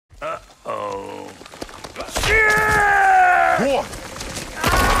Uh-oh.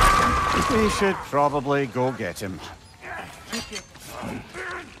 We should probably go get him.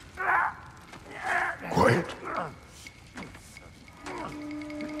 Quiet.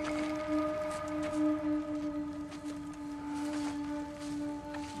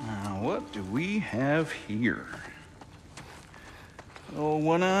 Now, what do we have here? Oh,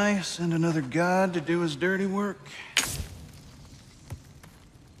 One Eye, send another god to do his dirty work.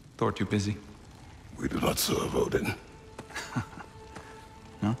 Thor too busy? We do not serve Odin.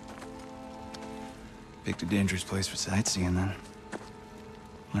 No? Picked a dangerous place for sightseeing, then.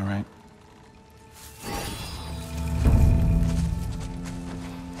 All right.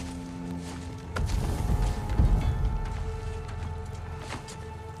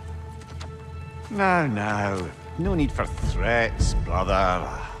 Now. No need for threats, brother.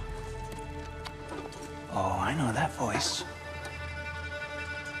 Oh, I know that voice.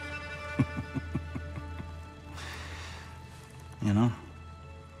 You know,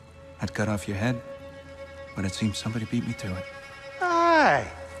 I'd cut off your head, but it seems somebody beat me to it. Aye.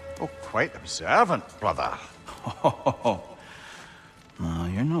 Oh, quite observant, brother. Oh, no,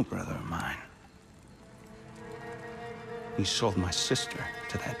 you're no brother of mine. You sold my sister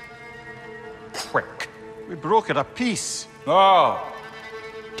to that prick. We broke it a piece. Oh!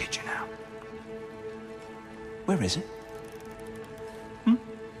 Did you now? Where is it?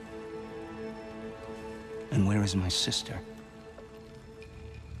 And where is my sister?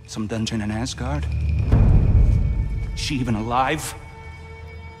 Some dungeon in Asgard? She even alive?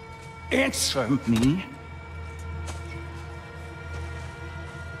 Answer me.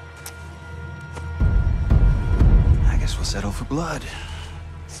 I guess we'll settle for blood.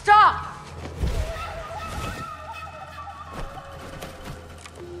 Stop!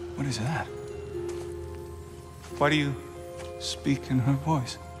 What is that? Why do you speak in her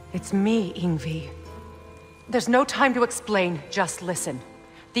voice? It's me, Yngvi. There's no time to explain, just listen.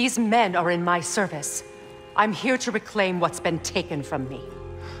 These men are in my service. I'm here to reclaim what's been taken from me.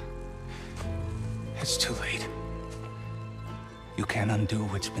 It's too late. You can't undo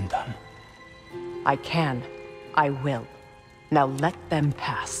what's been done. I can. I will. Now let them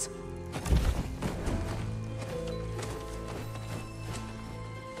pass.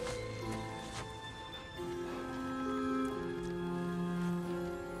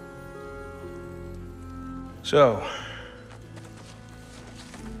 So,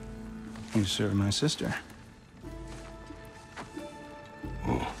 you serve my sister.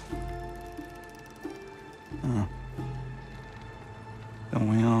 Oh. Oh.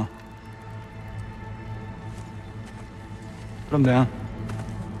 Don't we all? Put him down.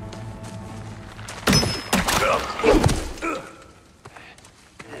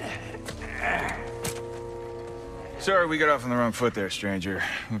 Sorry we got off on the wrong foot there, stranger.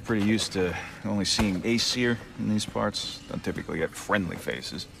 We're pretty used to only seeing Aesir in these parts. Don't typically get friendly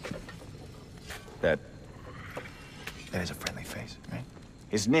faces. That is a friendly face, right?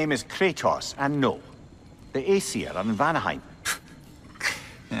 His name is Kratos, and no. The Aesir are in Vanaheim.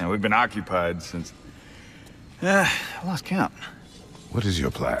 Yeah, we've been occupied since... I lost count. What is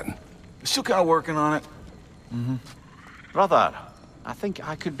your plan? Still kind of working on it. Brother, I think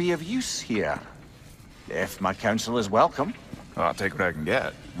I could be of use here. If my counsel is welcome. Oh, I'll take what I can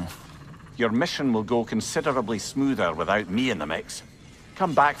get. Your mission will go considerably smoother without me in the mix.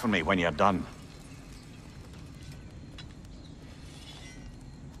 Come back for me when you're done.